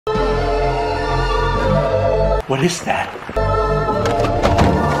What is that?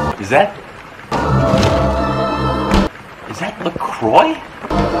 Is that LaCroix?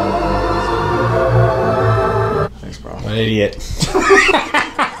 Thanks, bro. What an idiot.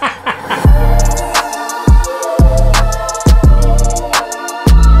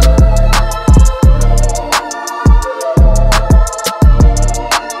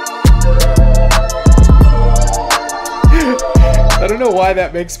 I don't know why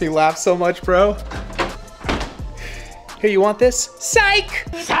that makes me laugh so much, bro. Here, you want this? Psych!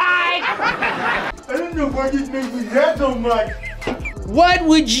 Psych! I don't know why this makes me laugh so much. What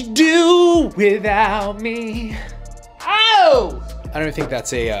would you do without me? Oh! I don't think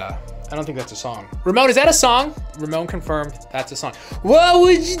that's a song. Ramon, is that a song? Ramon confirmed that's a song. What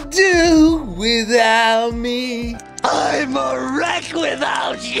would you do without me? I'm a wreck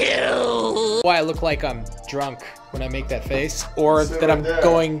without you. Why I look like I'm drunk when I make that face, or that I'm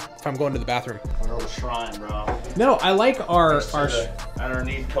going to the bathroom. I know the shrine, bro. No, I like our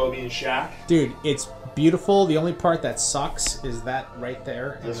Underneath Kobe and Shaq. dude, it's beautiful. The only part that sucks is that right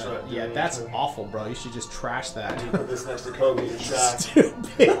there. That's right. Yeah, that's awful, bro. You should just trash that. Put this next to Kobe and Shaq.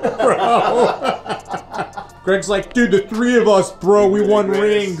 Stupid, bro. Greg's like, dude, the three of us, bro, we won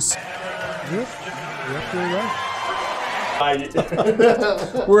rings.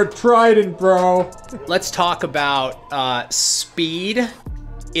 We're Trident, bro. Let's talk about speed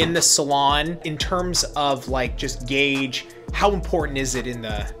in the salon in terms of like just gauge how important is it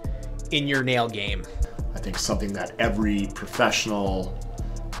in your nail game. I think something that every professional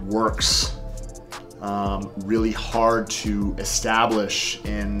works really hard to establish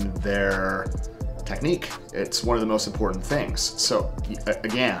in their technique. It's one of the most important things. So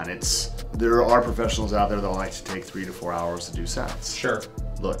again, there are professionals out there that like to take 3 to 4 hours to do sets. Sure.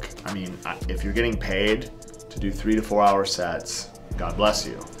 Look, I mean, if you're getting paid to do 3 to 4 hour sets, God bless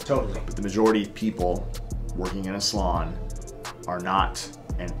you. Totally. But the majority of people working in a salon are not.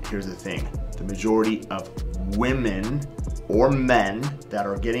 And here's the thing, the majority of women or men that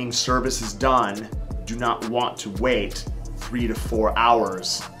are getting services done do not want to wait 3 to 4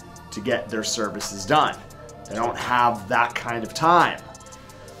 hours to get their services done. They don't have that kind of time,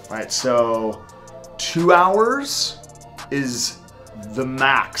 right? So 2 hours is the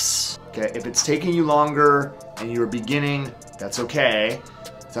max, okay? If it's taking you longer and you're beginning, that's okay.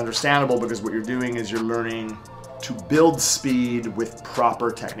 It's understandable because what you're doing is you're learning to build speed with proper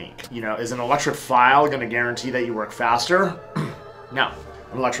technique. You know, is an electric file gonna guarantee that you work faster? No.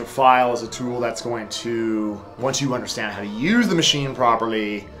 An electric file is a tool that's going to, once you understand how to use the machine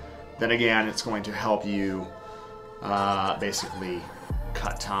properly, then again, it's going to help you basically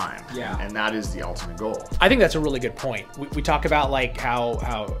cut time. Yeah. And that is the ultimate goal. I think that's a really good point. We talk about like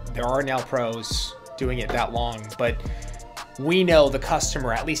how there are nail pros doing it that long, but we know the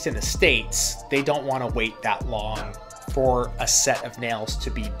customer, at least in the States, they don't want to wait that long for a set of nails to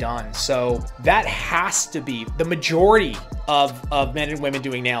be done. So that has to be the majority of men and women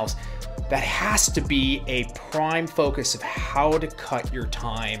doing nails. That has to be a prime focus of how to cut your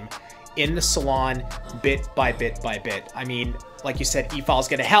time in the salon bit by bit by bit. I mean, like you said, e-file is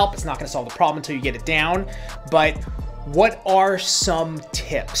going to help. It's not going to solve the problem until you get it down. But what are some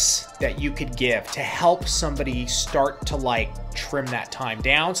tips that you could give to help somebody start to like trim that time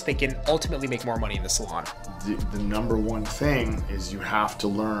down so they can ultimately make more money in the salon? The number one thing is you have to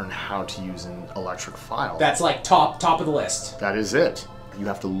learn how to use an electric file. That's like top of the list. That is it. You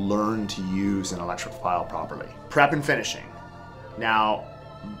have to learn to use an electric file properly. Prep and finishing. Now,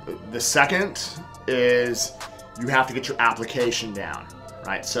 the second is you have to get your application down,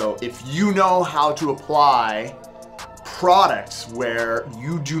 right? So if you know how to apply products where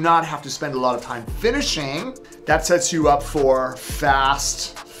you do not have to spend a lot of time finishing, that sets you up for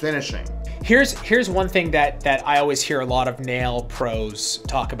fast finishing. Here's one thing that I always hear a lot of nail pros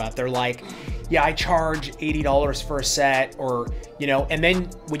talk about. They're like, yeah, I charge $80 for a set, or, you know, and then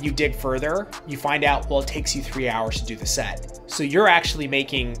when you dig further, you find out, well, it takes you 3 hours to do the set. So you're actually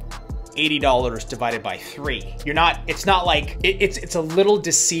making $80 divided by 3. You're not, it's not like, it's a little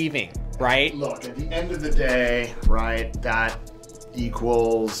deceiving, right? Look, At the end of the day, right, that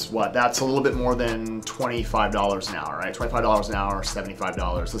equals what? That's a little bit more than $25 an hour, right? $25 an hour, $75.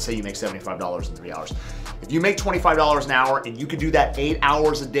 Let's say you make $75 in 3 hours. If you make $25 an hour and you can do that 8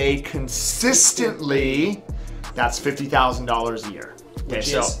 hours a day consistently, that's $50,000 a year.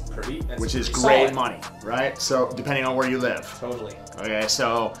 Okay, which is great solid money, right? So depending on where you live. Totally. Okay,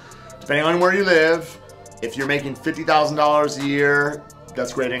 so depending on where you live, if you're making $50,000 a year,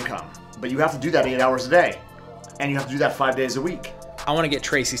 that's great income. But you have to do that 8 hours a day, and you have to do that 5 days a week. I want to get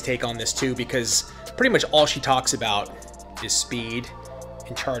Tracey's take on this too, because pretty much all she talks about is speed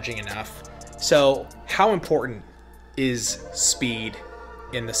and charging enough. So How important is speed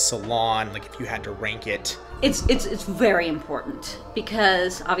in the salon? Like if you had to rank it. It's very important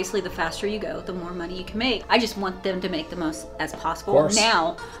because obviously the faster you go, the more money you can make. I just want them to make the most as possible.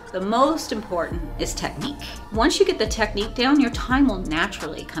 Now, the most important is technique. Once you get the technique down, your time will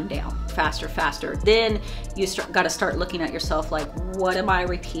naturally come down faster. Then you got to start looking at yourself like, what am I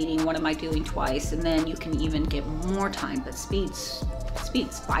repeating? What am I doing twice? And then you can even get more time, but speed's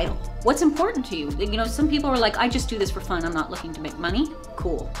vital. What's important to you? You know, some people are like, I just do this for fun. I'm not looking to make money.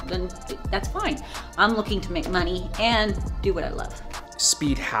 Cool, then that's fine. I'm looking to make money and do what I love.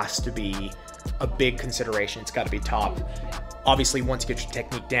 Speed has to be a big consideration. It's got to be top. Obviously, once you get your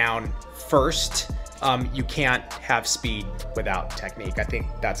technique down first, you can't have speed without technique. I think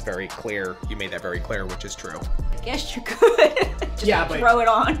that's very clear. You made that very clear, which is true. I guess you could. Just but throw it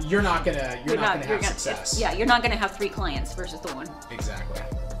on. You're not gonna have success. Yeah, you're not gonna have 3 clients versus the 1. Exactly.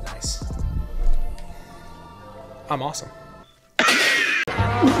 Nice. I'm awesome.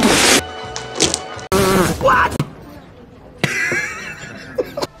 What?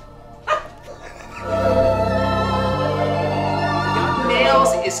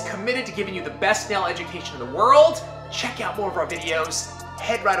 Nails is committed to giving you the best nail education in the world. Check out more of our videos.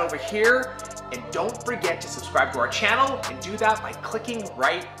 Head right over here. And don't forget to subscribe to our channel and do that by clicking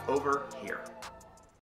right over here.